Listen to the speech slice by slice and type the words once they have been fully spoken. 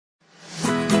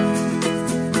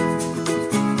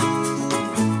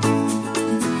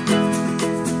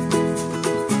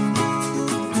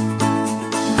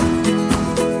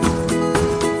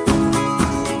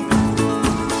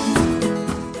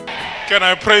Can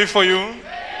I pray for you?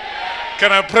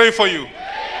 Can I pray for you?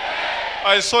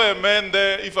 I saw a man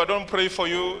there. If I don't pray for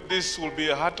you, this will be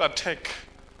a heart attack.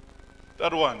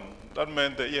 That one, that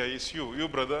man there, yeah, it's you. You,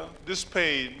 brother. This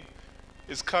pain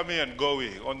is coming and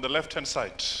going on the left-hand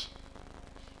side.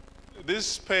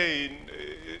 This pain,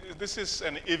 this is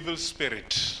an evil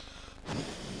spirit.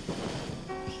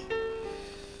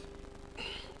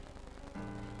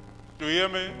 Do you hear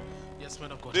me? Yes,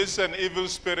 man of God. This is an evil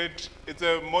spirit. It's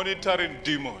a monitoring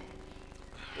demon,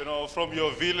 you know, from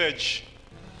your village.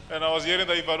 And I was hearing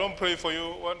that if I don't pray for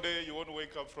you, one day you won't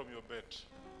wake up from your bed.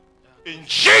 Yeah. In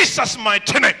Jesus'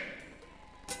 mighty name.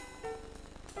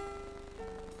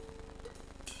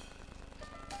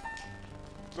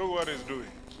 Look what he's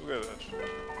doing. Look at that.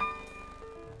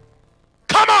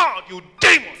 Come out, you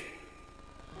demon!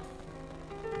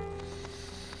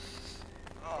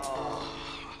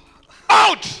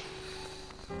 Out!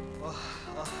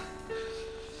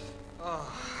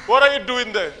 What are you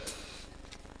doing there?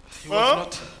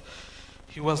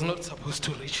 He was not supposed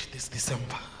to reach this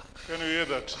December. Can you hear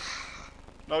that?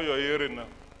 Now you're hearing now.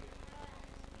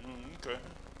 Okay.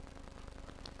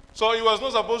 So he was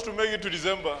not supposed to make it to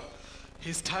December.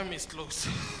 His time is close.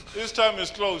 His time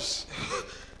is close.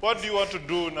 What do you want to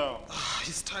do now?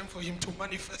 It's time for him to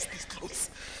manifest this close.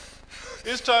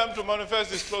 It's time to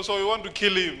manifest this close, so you want to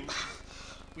kill him.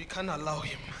 We can't allow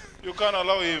him. You can't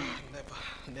allow him.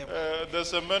 Never.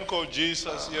 There's a man called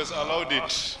Jesus. He has allowed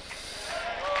it.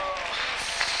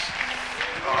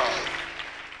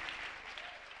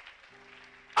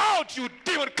 Out, you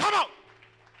demon! Come out!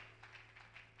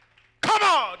 Come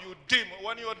out, you demon!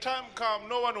 When your time comes,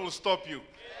 no one will stop you.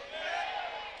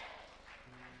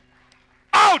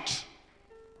 Out!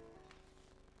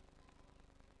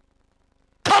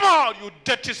 Come out, you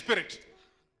dirty spirit!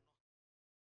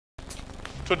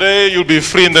 Today you'll be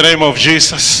free in the name of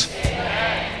Jesus.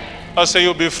 Amen. I say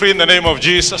you'll be free in the name of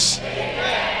Jesus.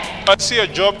 Amen. I see a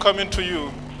job coming to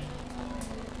you.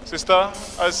 Sister,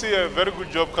 I see a very good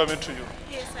job coming to you.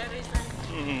 Yes, I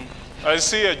resign. I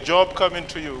see a job coming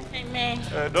to you. Amen.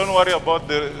 Don't worry about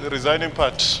the resigning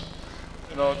part.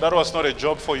 You know, that was not a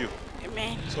job for you.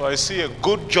 Amen. So I see a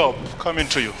good job coming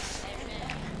to you.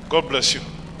 God bless you.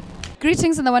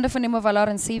 Greetings in the wonderful name of our Lord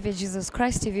and Savior Jesus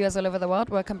Christ, to viewers all over the world.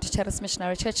 Welcome to Charis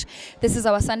Missionary Church. This is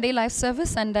our Sunday live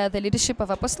service under the leadership of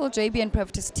Apostle JB and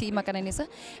Prophetess T. Makananisa.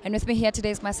 And with me here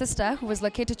today is my sister, who was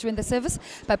located during the service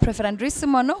by Prophet Andres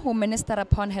Simono, who ministered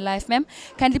upon her life, ma'am.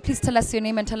 Kindly please tell us your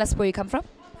name and tell us where you come from.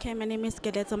 Okay, my name is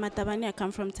𝐏𝐑𝐄𝐓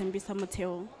𝐀𝐍𝐃𝐑𝐈𝐄𝐒 Tembisa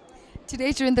Muteo.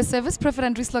 Today during the service, Prophet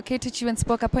Andres located you and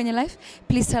spoke upon your life.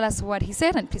 Please tell us what he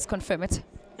said and please confirm it.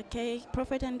 Okay,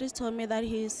 Prophet Andres told me that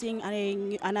he's seeing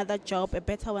another job, a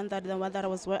better one than the one that I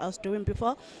was doing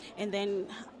before. And then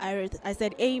I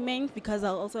said amen, because I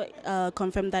also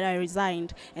confirmed that I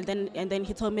resigned. And then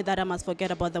he told me that I must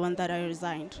forget about the one that I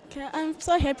resigned. Okay, I'm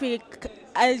so happy.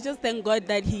 I just thank God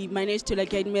that he managed to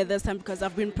locate me this time, because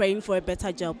I've been praying for a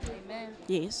better job. Amen.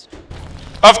 Yes.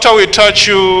 After we touch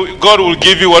you, God will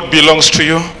give you what belongs to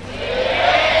you.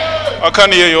 Amen. I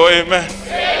can't hear you. Amen.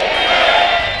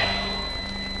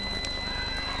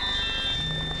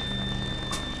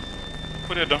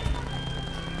 Put it down.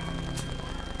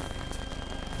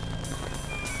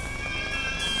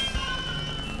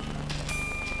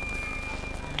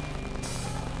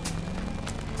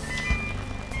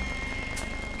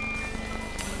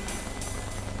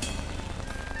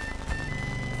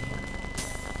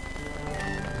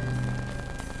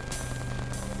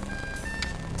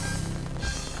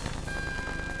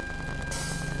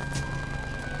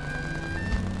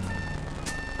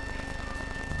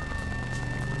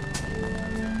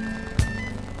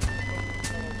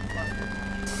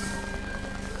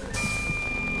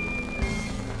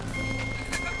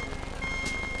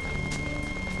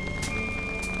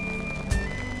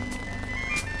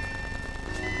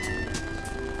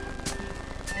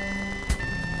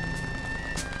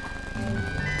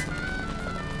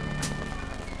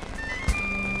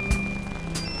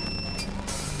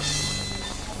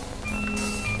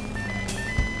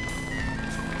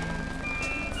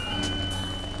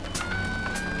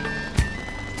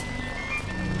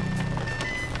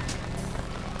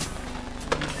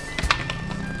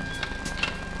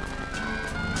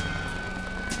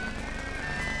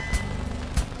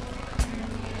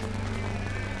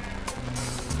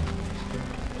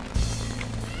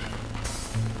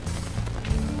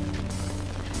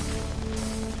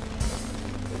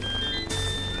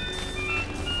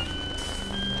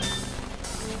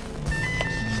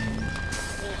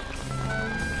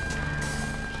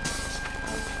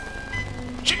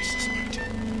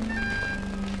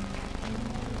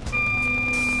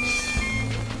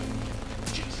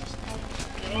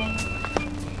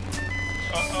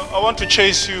 I want to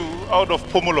chase you out of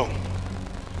Pumulong.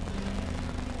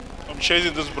 I'm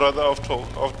chasing this brother out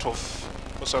of,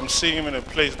 because I'm seeing him in a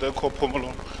place they call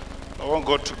Pumulong. I want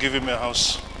God to give him a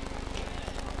house.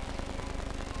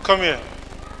 Come here.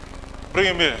 Bring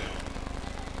him here.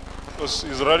 Because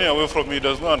he's running away from me. He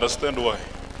does not understand why.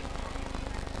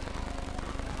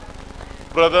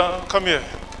 Brother, come here.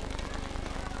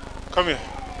 Come here.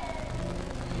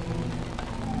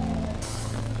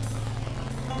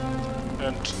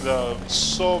 And there are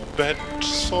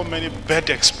so many bad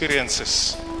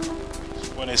experiences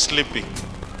when he's sleeping.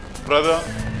 Brother,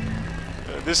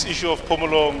 this issue of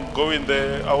Pumulong, go in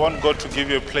there. I want God to give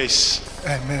you a place.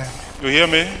 Amen. You hear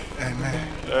me?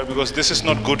 Amen. Because this is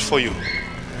not good for you.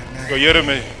 Amen. You hear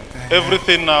me? Amen.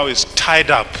 Everything now is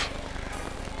tied up.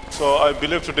 So I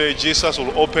believe today Jesus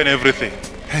will open everything.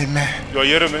 Amen. You are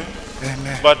hearing me?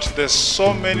 Amen. But there's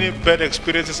so many bad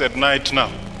experiences at night now.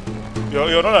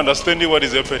 You're not understanding what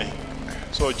is happening.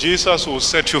 So Jesus will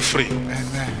set you free.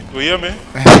 Amen. You hear me?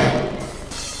 Amen.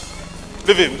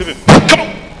 Leave him, leave him. Come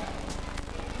on!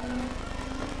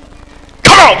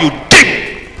 Come on, you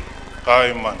dick!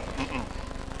 Aye, man.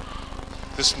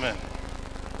 This man.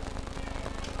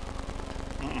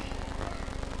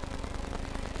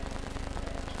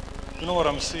 You know what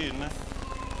I'm seeing? Eh?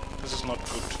 This is not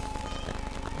good.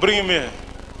 Bring him here.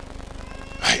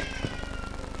 Hey.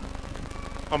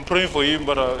 I'm praying for him,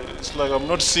 but it's like I'm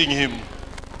not seeing him.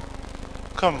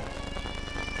 Come.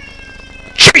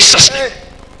 Jesus! Hey.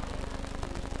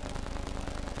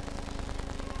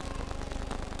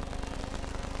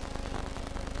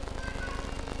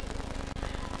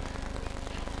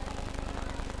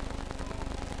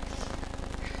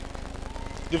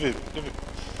 Give him, give him.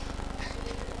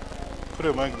 Put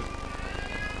your mic there.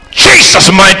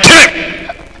 Jesus, my name!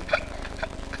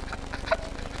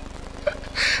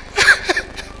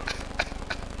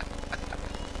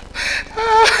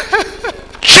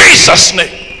 Jesus'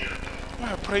 name!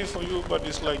 I pray for you, but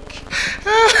it's like...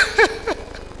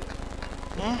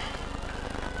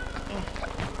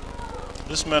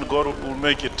 This man, God will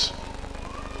make it.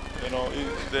 You know,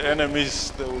 the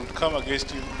enemies, they will come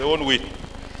against you, they won't win.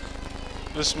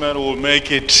 This man will make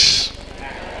it.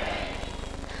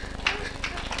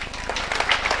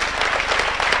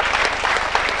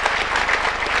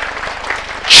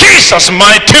 Jesus,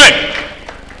 my name!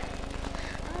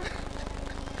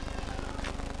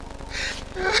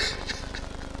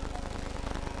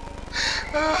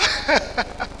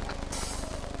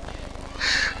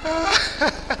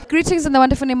 Greetings in the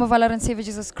wonderful name of our Lord and Savior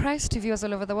Jesus Christ. To viewers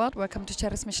all over the world, welcome to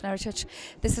Charis Missionary Church.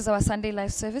 This is our Sunday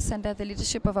live service under the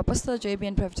leadership of Apostle JB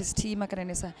and Prophetess T.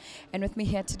 Makananisa. And with me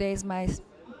here today is my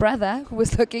brother who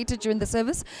was located during the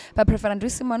service by Prophet Andrew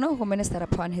Simono, who ministered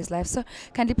upon his life. So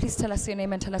kindly please tell us your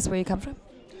name and tell us where you come from.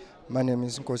 My name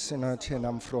is Nkosinathi and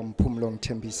I'm from Pumulong,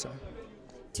 Tembisa.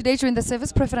 Today during the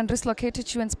service, Prophet Andrew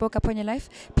located you and spoke upon your life.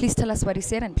 Please tell us what he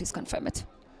said and please confirm it.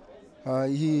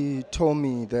 He told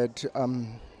me that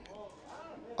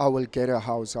I will get a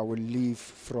house, I will leave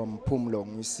from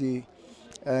Pumulong, you see.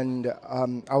 And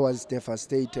I was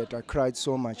devastated. I cried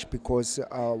so much because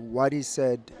what he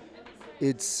said,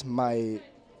 it's my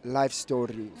life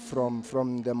story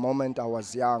from the moment I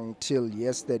was young till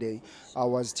yesterday. I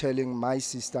was telling my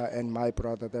sister and my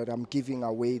brother that I'm giving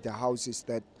away the houses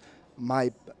that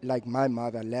my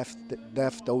mother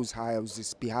left those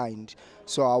houses behind.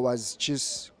 So I was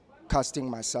just casting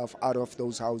myself out of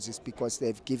those houses because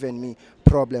they've given me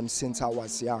problems since I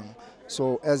was young.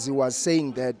 So as he was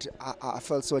saying that, I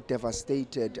felt so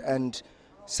devastated and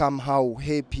somehow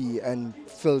happy and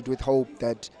filled with hope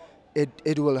that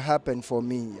it will happen for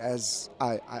me as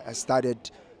I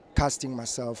started casting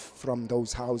myself from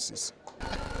those houses.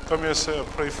 Come here, sir, I'll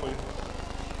pray for you.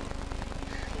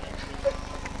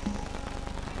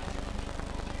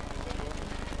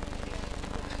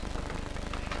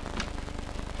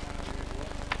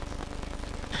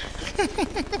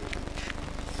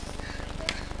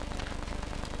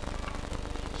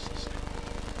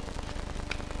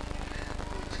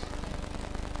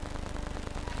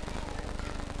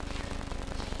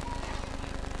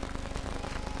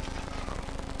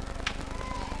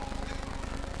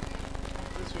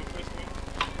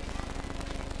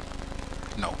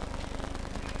 No.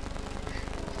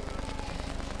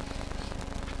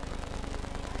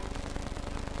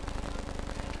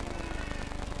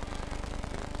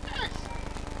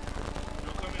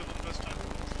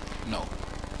 No.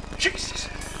 Jesus!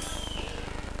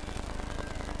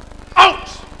 Out!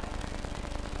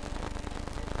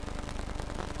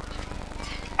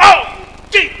 Out!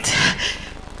 Jesus!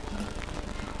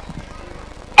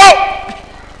 Out!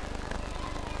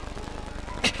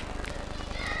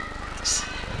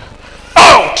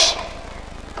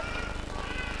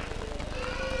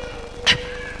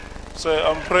 So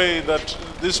I'm praying that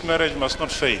this marriage must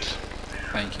not fade.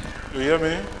 Thank you. You hear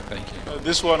me? Thank you.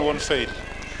 This one won't fade.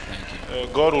 Thank you.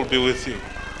 God will be with you.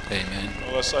 Amen.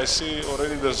 Because I see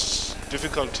already there's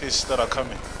difficulties that are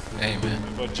coming. Amen.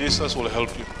 But Jesus will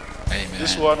help you. Amen.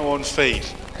 This one won't fade.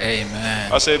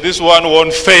 Amen. I say this one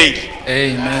won't fade.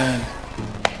 Amen.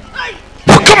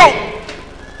 Come on!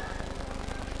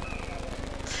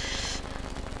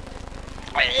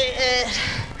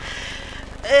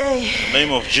 In the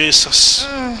name of Jesus.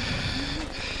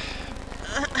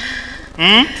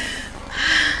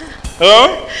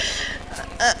 Huh?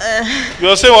 You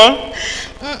are saying what?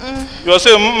 You are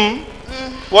saying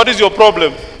What is your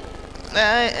problem?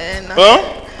 Huh?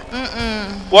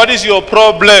 What is your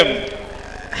problem?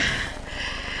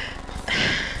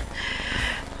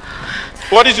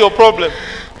 What is your problem?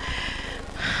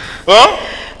 Huh?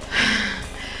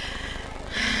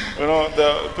 You know, there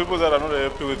are people that are not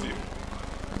happy with you.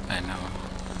 I know.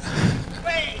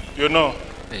 You know?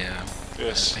 Yeah.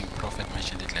 Yes. I think Prophet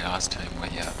mentioned it the last time we're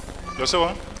here. You say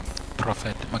what?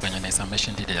 Prophet Maganyanesa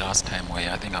mentioned it the last time we're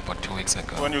here, I think about 2 weeks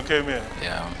ago. When you came here?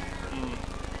 Yeah.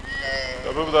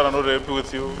 There are people that are not happy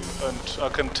with you, and I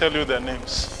can tell you their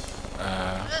names.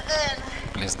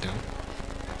 Please do.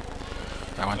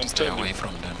 I want to stay away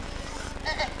from them.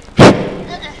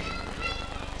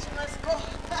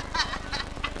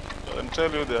 I can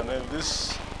tell you their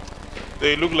names.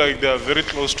 They look like they are very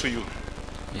close to you.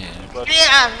 Yeah. But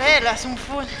Vela,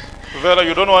 Sumfuni. Vera,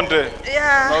 you don't want to.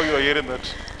 Yeah. Now you are hearing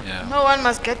that. Yeah. No one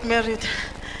must get married.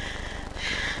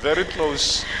 Very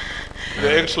close.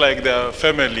 They act like they are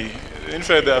family. In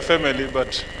fact, they are family,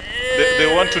 but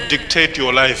they want to dictate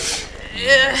your life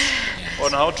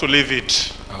on how to live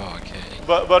it. Oh, okay.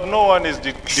 But no one is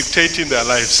dictating their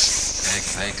lives.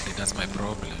 Exactly, that's my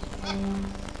problem.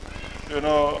 You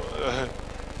know,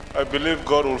 I believe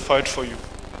God will fight for you.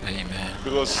 Amen.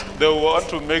 Because they want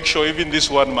to make sure even this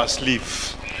one must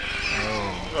leave.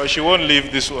 Oh. She won't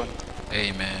leave this one.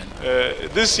 Amen.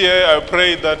 This year I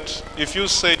pray that if you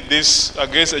say this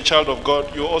against a child of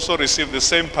God, you also receive the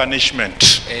same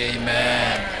punishment.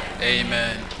 Amen.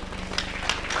 Amen.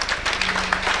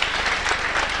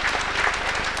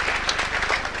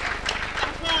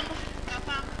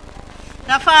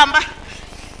 Ngafamba.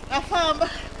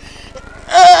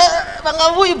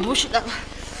 Bangavuyi bush laba.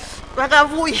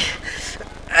 Bangavuyi.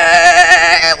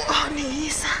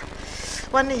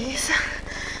 Wanihisa.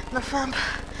 Ngafamba.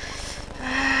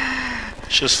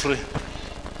 She's free.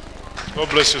 God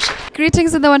bless you, sir.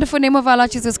 Greetings in the wonderful name of our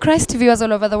Lord Jesus Christ, viewers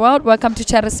all over the world. Welcome to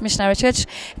Charis Missionary Church.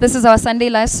 This is our Sunday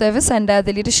live service under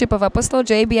the leadership of Apostle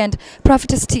JB and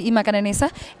Prophetess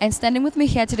𝐶𝐿. And standing with me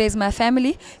here today is my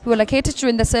family, who were located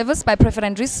during the service by Prophet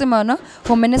Andres Simono,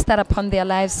 who ministered upon their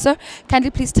lives. Sir, kindly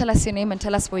please tell us your name and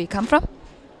tell us where you come from.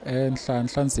 I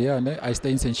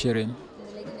stay in Centurion.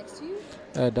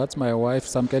 That's my wife,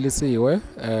 𝐏𝐑𝐄𝐓.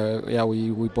 Yeah,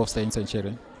 we both stay in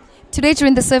Centurion. Today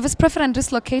during the service, Prophet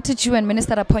Andres located you and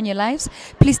ministered upon your lives.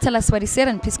 Please tell us what he said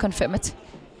and please confirm it.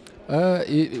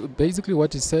 Basically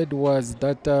what he said was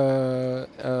that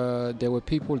there were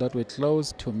people that were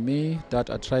close to me that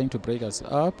are trying to break us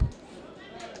up,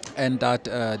 and that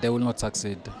they will not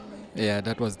succeed. Yeah,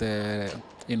 that was the,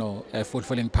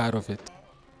 fulfilling part of it.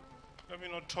 Let me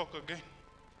not talk again.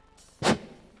 Let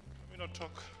me not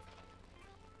talk.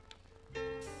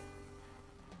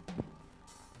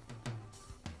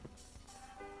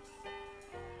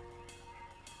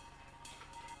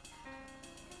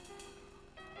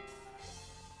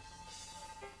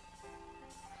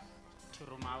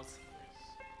 Room house?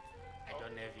 I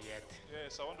don't have yet.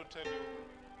 Yes, I want to tell you,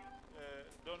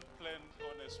 don't plan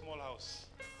on a small house.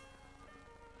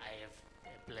 I have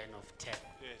a plan of 10.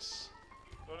 Yes.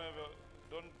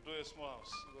 Don't do a small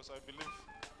house, because I believe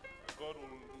God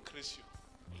will increase you.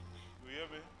 You hear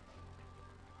me?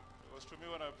 Because to me,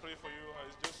 when I pray for you, I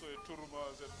just saw a 2-room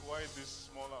house. I said, why this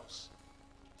small house?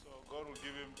 So God will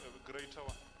give him a greater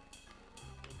one,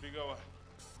 a bigger one.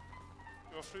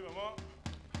 You're free, Mama.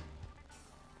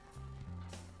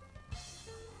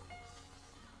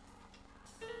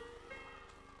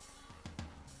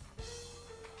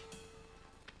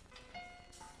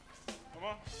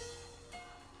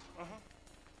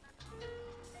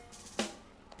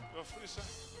 You're free, sir.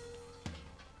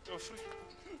 You're free.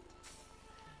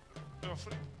 You're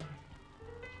free.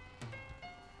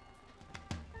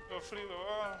 You're free,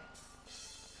 Lord.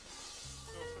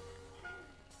 You're free.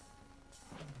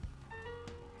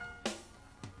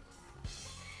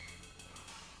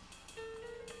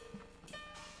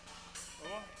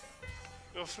 Mama,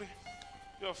 you're free.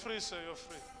 You're free, sir. You're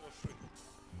free. You're free.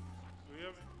 You hear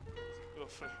me? You're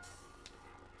free.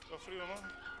 You're free, Mama.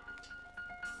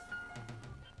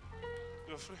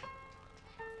 You're free.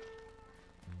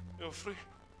 You're free.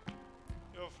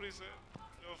 You're free, sir.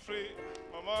 You're free.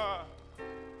 Mama.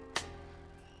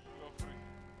 You're free.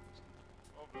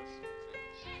 God bless you.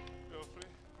 You're free.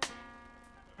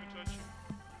 Let me touch you.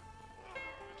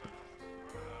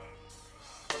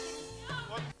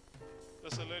 What?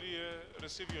 There's a lady here.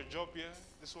 Receive your job here.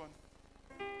 This one.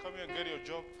 Come here and get your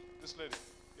job. This lady.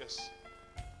 Yes.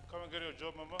 Come and get your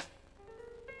job, Mama.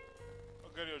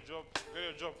 Get your job. Get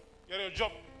your job. Get your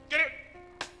job. Get it.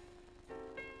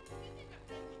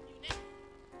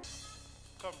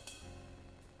 Come.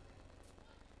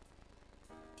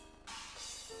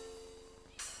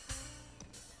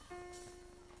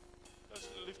 Let's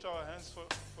lift our hands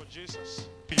for Jesus.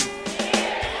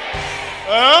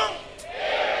 Huh?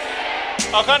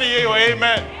 I can't hear you.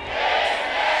 Amen.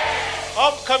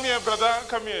 Come here, brother.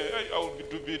 Come here. I will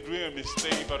be doing a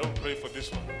mistake if I don't pray for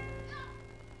this one.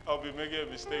 I'll be making a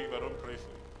mistake if I don't pray for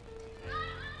you.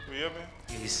 You hear me?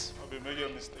 Yes. I'll be making a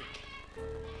mistake.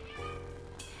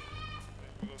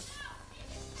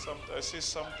 Because I see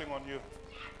something on you.